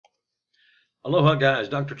Aloha guys,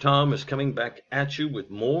 Dr. Tom is coming back at you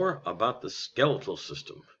with more about the skeletal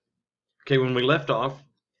system. Okay, when we left off,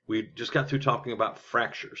 we just got through talking about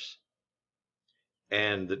fractures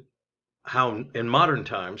and how in modern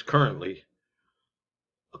times, currently,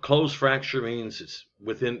 a closed fracture means it's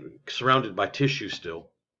surrounded by tissue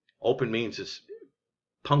still. Open means it's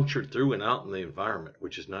punctured through and out in the environment,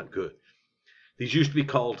 which is not good. These used to be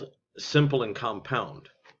called simple and compound.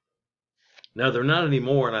 Now they're not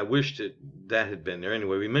anymore, and I wish that had been there.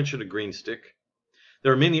 Anyway, we mentioned a green stick.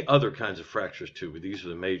 There are many other kinds of fractures too, but these are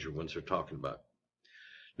the major ones we're talking about.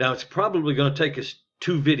 Now it's probably going to take us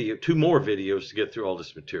two more videos to get through all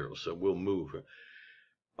this material, so we'll move.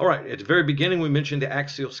 All right, at the very beginning we mentioned the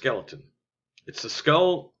axial skeleton. It's the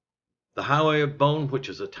skull, the hyoid bone, which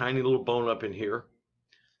is a tiny little bone up in here,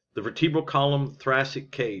 the vertebral column,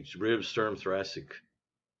 thoracic cage, ribs, sternum, thoracic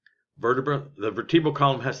vertebra. The vertebral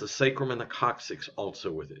column has the sacrum and the coccyx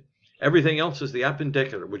also with it. Everything else is the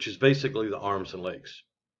appendicular, which is basically the arms and legs.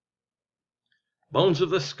 Bones of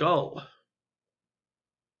the skull.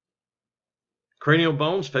 Cranial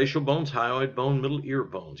bones, facial bones, hyoid bone, middle ear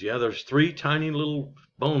bones. Yeah, there's three tiny little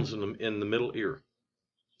bones in the middle ear.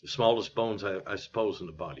 The smallest bones, I suppose, in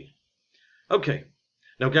the body. Okay.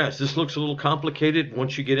 Now, guys, this looks a little complicated.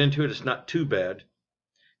 Once you get into it, it's not too bad.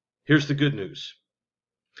 Here's the good news.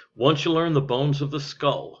 Once you learn the bones of the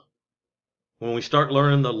skull, when we start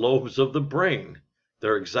learning the lobes of the brain,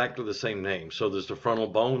 they're exactly the same name. So there's the frontal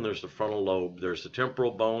bone, there's the frontal lobe, there's the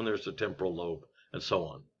temporal bone, there's the temporal lobe, and so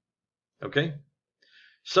on. Okay?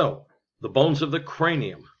 So, the bones of the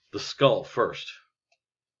cranium, the skull first.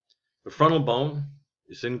 The frontal bone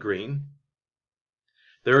is in green.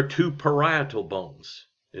 There are two parietal bones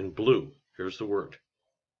in blue. Here's the word.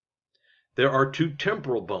 There are two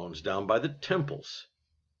temporal bones down by the temples,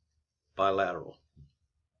 bilateral.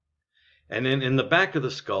 And then in the back of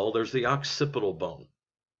the skull, there's the occipital bone.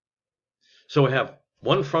 So we have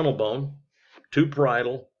one frontal bone, two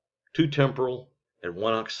parietal, two temporal, and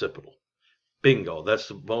one occipital. Bingo, that's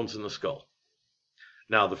the bones in the skull.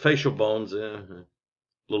 Now the facial bones, a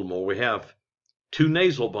little more. We have two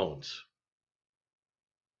nasal bones.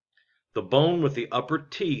 The bone with the upper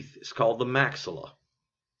teeth is called the maxilla.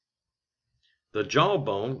 The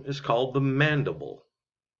jawbone is called the mandible.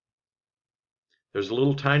 There's a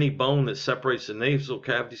little tiny bone that separates the nasal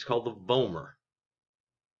cavities called the vomer.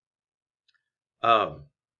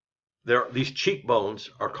 These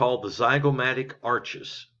cheekbones are called the zygomatic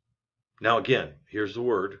arches. Now again, here's the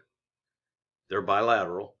word. They're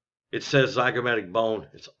bilateral. It says zygomatic bone.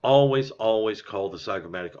 It's always called the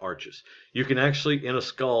zygomatic arches. You can actually, in a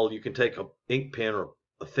skull, you can take an ink pen or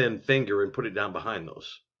a thin finger and put it down behind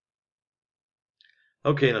those.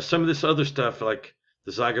 Okay, now some of this other stuff like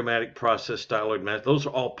the zygomatic process, styloid mass, those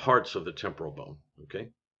are all parts of the temporal bone, okay?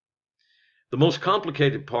 The most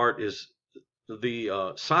complicated part is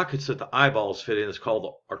the sockets that the eyeballs fit in are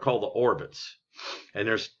called the orbits. And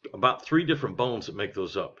there's about 3 different bones that make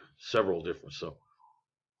those up, several different. So,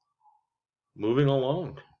 moving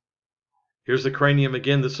along. Here's the cranium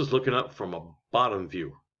again. This is looking up from a bottom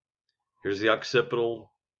view. Here's the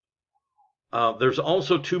occipital. There's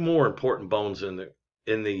also 2 more important bones in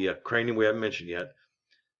the cranium we haven't mentioned yet.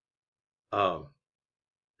 Where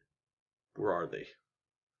are they?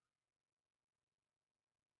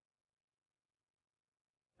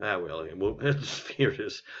 Well, here it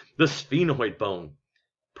is. The sphenoid bone,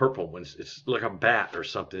 purple ones. It's like a bat or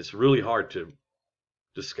something. It's really hard to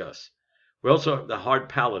discuss. We also have the hard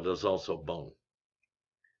palate is also bone.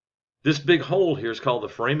 This big hole here is called the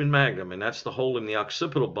foramen magnum, and that's the hole in the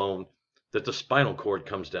occipital bone that the spinal cord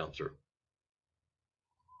comes down through.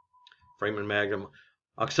 Foramen magnum,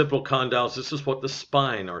 occipital condyles. This is what the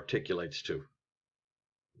spine articulates to.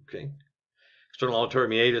 Okay. External auditory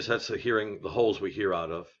meatus, that's the holes we hear out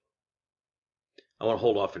of. I want to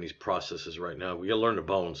hold off on these processes right now. We got to learn the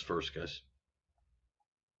bones first, guys.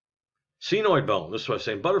 Sphenoid bone, this is what I'm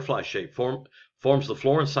saying, butterfly shape, forms the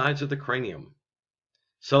floor and sides of the cranium.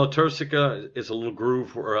 Sella turcica is a little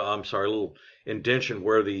groove, or a little indention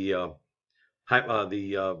where the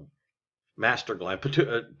master gland,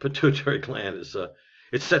 pituitary gland is.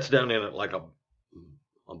 It sets down in it like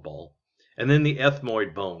a ball. And then the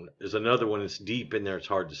ethmoid bone is another one that's deep in there. It's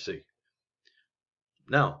hard to see.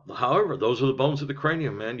 Now, however, those are the bones of the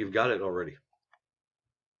cranium, man. You've got it already.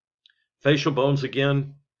 Facial bones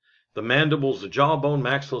again. The mandibles, the jawbone,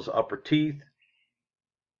 maxilla's upper teeth.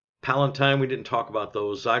 Palatine, we didn't talk about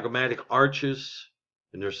those. Zygomatic arches,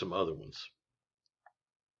 and there's some other ones.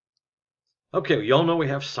 Okay, y'all know we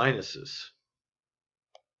have sinuses.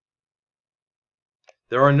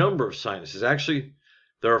 There are a number of sinuses. Actually,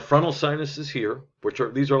 There are frontal sinuses here,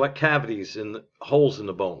 these are like cavities in the holes in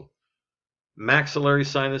the bone. Maxillary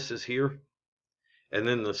sinuses here, and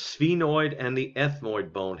then the sphenoid and the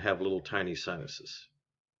ethmoid bone have little tiny sinuses.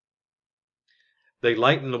 They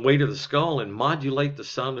lighten the weight of the skull and modulate the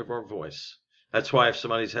sound of our voice. That's why if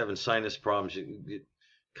somebody's having sinus problems, it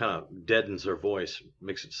kind of deadens their voice,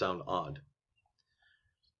 makes it sound odd.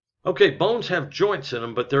 Okay, bones have joints in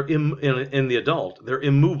them, but they're in the adult, they're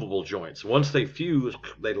immovable joints. Once they fuse,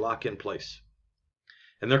 they lock in place.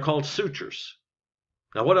 And they're called sutures.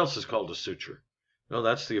 Now, what else is called a suture? No,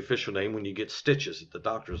 that's the official name when you get stitches at the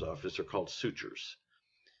doctor's office. They're called sutures.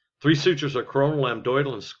 3 sutures are coronal,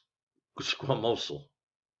 lambdoidal, and squamosal.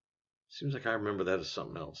 Seems like I remember that as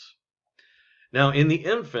something else. Now, in the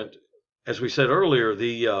infant, as we said earlier,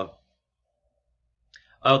 the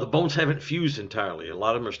bones haven't fused entirely. A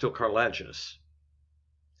lot of them are still cartilaginous.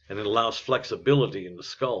 And it allows flexibility in the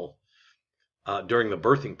skull during the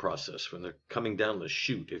birthing process when they're coming down the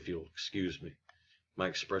chute, if you'll excuse me, my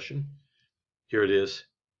expression. Here it is.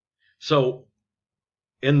 So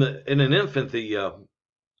in an infant, the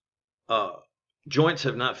joints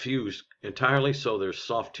have not fused entirely, so there's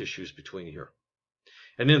soft tissues between here.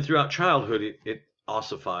 And then throughout childhood, it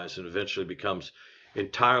ossifies and eventually becomes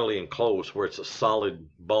entirely enclosed, where it's a solid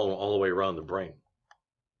bone all the way around the brain.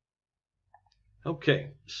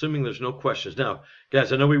 Okay, assuming there's no questions. Now,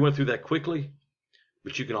 guys, I know we went through that quickly,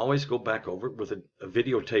 but you can always go back over it with a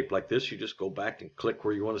videotape like this. You just go back and click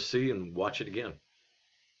where you want to see and watch it again.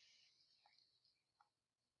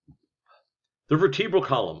 The vertebral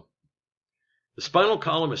column. The spinal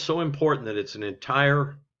column is so important that it's an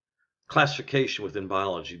entire classification within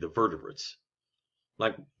biology, the vertebrates.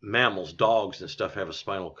 Like mammals, dogs and stuff have a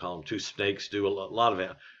spinal column too. Snakes do.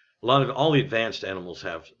 All the advanced animals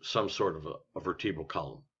have some sort of a vertebral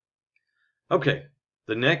column. Okay,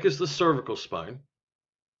 the neck is the cervical spine.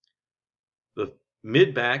 The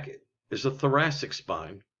mid back is the thoracic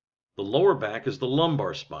spine. The lower back is the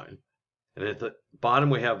lumbar spine. And at the bottom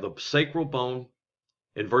we have the sacral bone,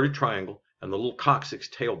 inverted triangle, and the little coccyx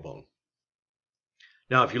tailbone.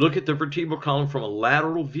 Now, if you look at the vertebral column from a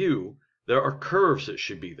lateral view, there are curves that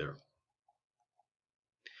should be there.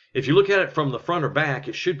 If you look at it from the front or back,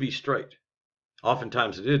 it should be straight.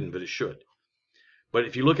 Oftentimes it isn't, but it should. But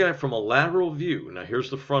if you look at it from a lateral view, now here's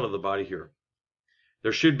the front of the body here.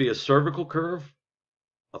 There should be a cervical curve,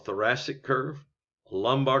 a thoracic curve, a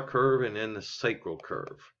lumbar curve, and then the sacral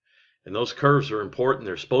curve. And those curves are important.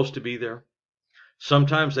 They're supposed to be there.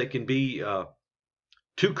 Sometimes they can be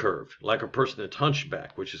too curved, like a person that's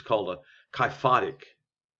hunchback, which is called a kyphotic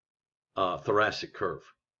thoracic curve.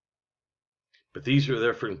 But these are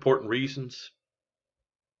there for important reasons.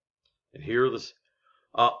 And here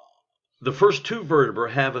are the first 2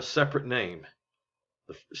 vertebrae have a separate name.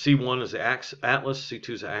 The C1 is the atlas, C2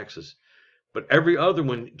 is the axis. But every other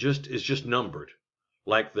one is just numbered.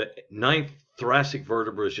 Like the 9th thoracic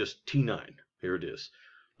vertebra is just T9. Here it is.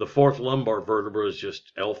 The 4th lumbar vertebra is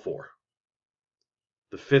just L4.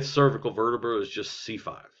 The 5th cervical vertebra is just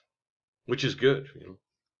C5, which is good. You know.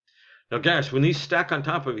 Now, guys, when these stack on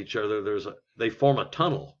top of each other, they form a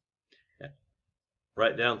tunnel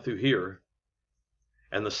right down through here,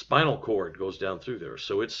 and the spinal cord goes down through there,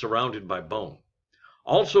 so it's surrounded by bone.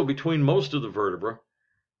 Also, between most of the vertebrae,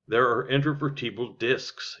 there are intervertebral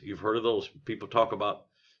discs. You've heard of those. People talk about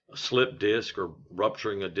a slip disc or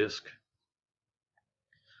rupturing a disc.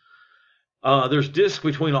 There's discs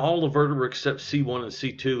between all the vertebrae except C1 and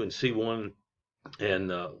C2 and C1 and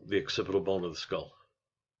the occipital bone of the skull.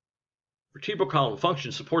 Vertebral column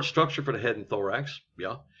function, support structure for the head and thorax.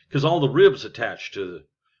 Yeah, because all the ribs attach to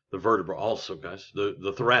the vertebra also, guys.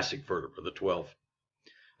 The thoracic vertebra, the 12.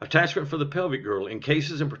 Attachment for the pelvic girdle,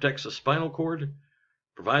 encases and protects the spinal cord,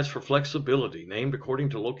 provides for flexibility, named according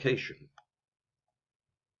to location.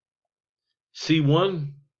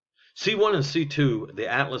 C1 and C2, the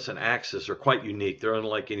atlas and axis, are quite unique. They're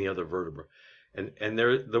unlike any other vertebra. And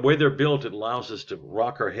the way they're built, it allows us to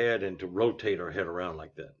rock our head and to rotate our head around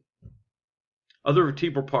like that. Other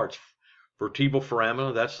vertebral parts, vertebral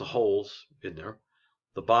foramina, that's the holes in there.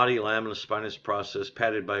 The body, lamina, spinous process,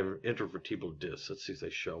 padded by intervertebral discs. Let's see if they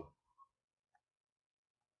show.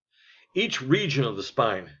 Each region of the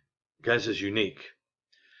spine, guys, is unique.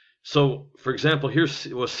 So, for example,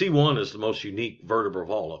 C1 is the most unique vertebra of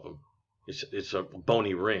all of them. It's a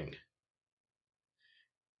bony ring.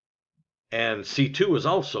 And C2 is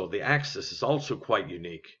also, the axis is also quite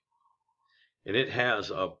unique. And it has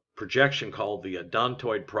a projection called the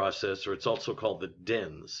odontoid process, or it's also called the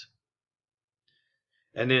dens.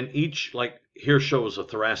 And then each, like here shows a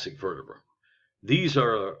thoracic vertebra. These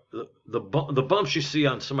are the bumps you see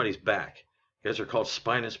on somebody's back. Guys, are called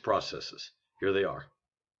spinous processes. Here they are.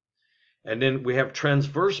 And then we have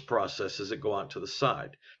transverse processes that go out to the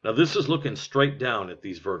side. Now this is looking straight down at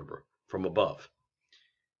these vertebrae from above.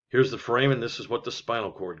 Here's the frame, and this is what the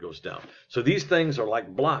spinal cord goes down. So these things are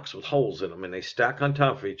like blocks with holes in them, and they stack on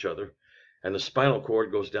top of each other, and the spinal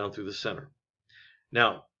cord goes down through the center.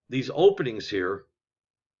 Now, these openings here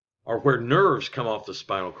are where nerves come off the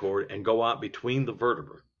spinal cord and go out between the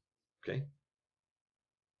vertebrae. Okay?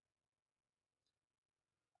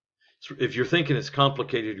 So if you're thinking it's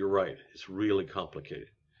complicated, you're right. It's really complicated.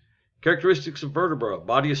 Characteristics of vertebra.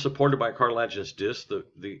 Body is supported by a cartilaginous disc,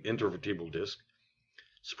 the intervertebral disc.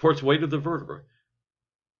 Supports weight of the vertebra.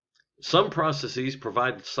 Some processes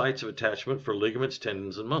provide sites of attachment for ligaments,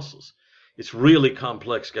 tendons, and muscles. It's really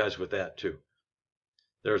complex, guys, with that too.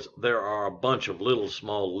 There are a bunch of little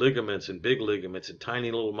small ligaments and big ligaments and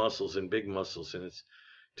tiny little muscles and big muscles, and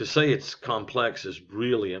to say it's complex is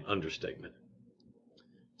really an understatement.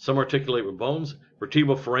 Some articulate with bones.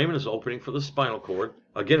 Vertebral foramen is opening for the spinal cord.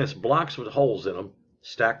 Again, it's blocks with holes in them,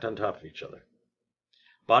 stacked on top of each other.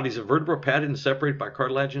 Bodies of vertebrae padded and separated by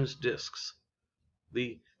cartilaginous discs.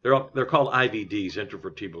 They're called IVDs,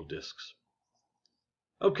 intervertebral discs.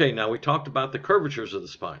 Okay, now we talked about the curvatures of the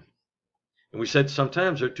spine. And we said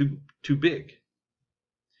sometimes they're too big.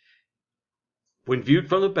 When viewed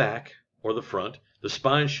from the back or the front, the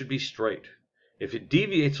spine should be straight. If it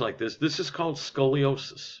deviates like this is called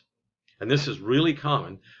scoliosis. And this is really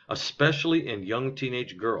common, especially in young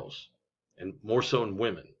teenage girls, and more so in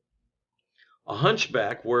women. A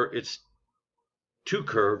hunchback where it's too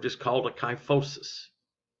curved is called a kyphosis.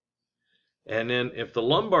 And then if the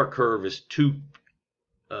lumbar curve is too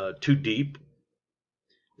deep,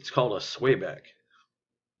 it's called a swayback.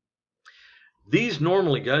 These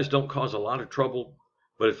normally, guys, don't cause a lot of trouble,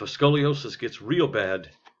 but if a scoliosis gets real bad,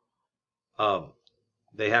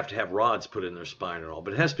 they have to have rods put in their spine and all.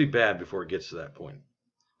 But it has to be bad before it gets to that point.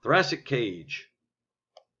 Thoracic cage.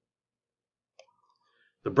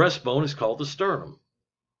 The breastbone is called the sternum.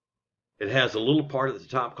 It has a little part at the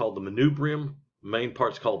top called the manubrium. The main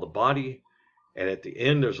part's called the body. And at the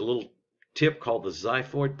end, there's a little tip called the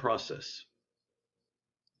xiphoid process.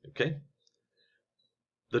 Okay?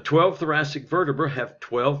 The 12 thoracic vertebrae have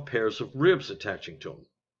 12 pairs of ribs attaching to them.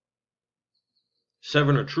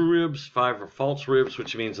 7 are true ribs, 5 are false ribs,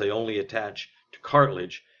 which means they only attach to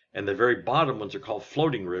cartilage. And the very bottom ones are called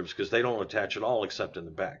floating ribs because they don't attach at all except in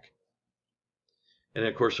the back. And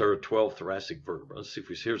of course, there are 12 thoracic vertebrae. Let's see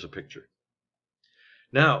if here's a picture.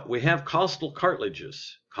 Now, we have costal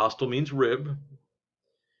cartilages. Costal means rib.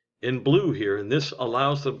 In blue here, and this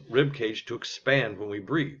allows the rib cage to expand when we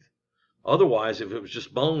breathe. Otherwise, if it was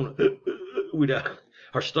just bone,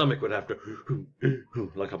 our stomach would have to,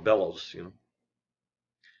 like a bellows, you know.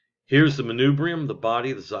 Here's the manubrium, the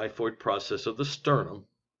body, the xiphoid process of the sternum.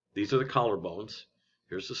 These are the collarbones.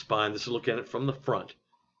 Here's the spine. This is looking at it from the front.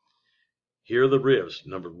 Here are the ribs,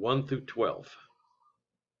 numbered 1 through 12.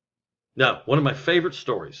 Now, one of my favorite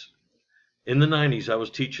stories. In the 90s, I was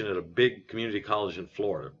teaching at a big community college in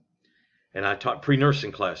Florida. And I taught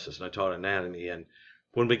pre-nursing classes, and I taught anatomy. And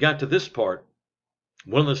when we got to this part,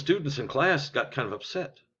 one of the students in class got kind of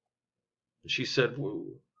upset. And she said, well,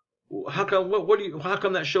 how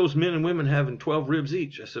come that shows men and women having 12 ribs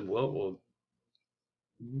each? I said, well,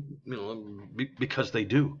 because they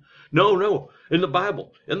do. No, in the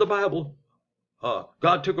Bible,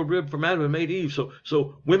 God took a rib from Adam and made Eve,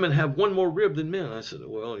 so women have one more rib than men. I said,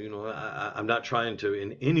 well, I'm not trying to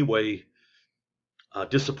in any way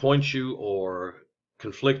disappoint you or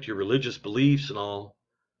conflict your religious beliefs and all,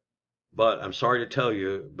 but I'm sorry to tell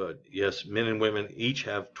you, but yes, men and women each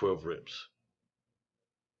have 12 ribs.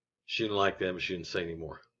 She didn't like that, but she didn't say any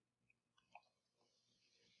more.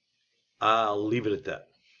 I'll leave it at that.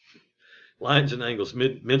 Lines and angles.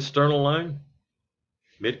 Mid-sternal line.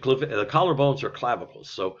 The collarbones are clavicles.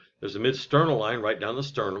 So there's a mid-sternal line right down the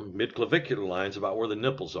sternum. Mid-clavicular lines about where the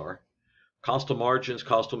nipples are. Costal margins.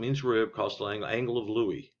 Costal means rib. Costal angle of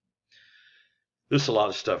Louis. This is a lot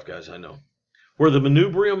of stuff, guys, I know. Where the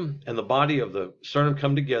manubrium and the body of the sternum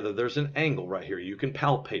come together, there's an angle right here. You can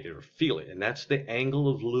palpate it or feel it, and that's the angle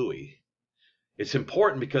of Louis. It's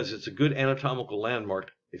important because it's a good anatomical landmark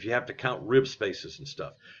if you have to count rib spaces and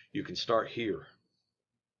stuff. You can start here.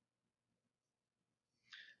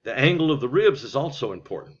 The angle of the ribs is also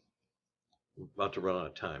important. We're about to run out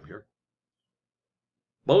of time here.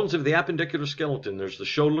 Bones of the appendicular skeleton. There's the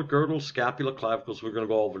shoulder girdle, scapula, clavicles. We're going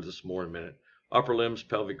to go over this more in a minute. Upper limbs,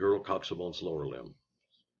 pelvic girdle, coxal bones, lower limb.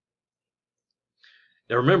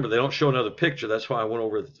 Now remember, they don't show another picture. That's why I went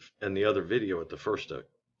over in the other video at the first.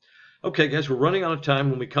 Okay, guys, we're running out of time.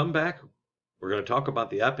 When we come back, We're going to talk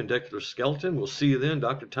about the appendicular skeleton. We'll see you then.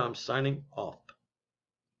 Dr. Tom signing off.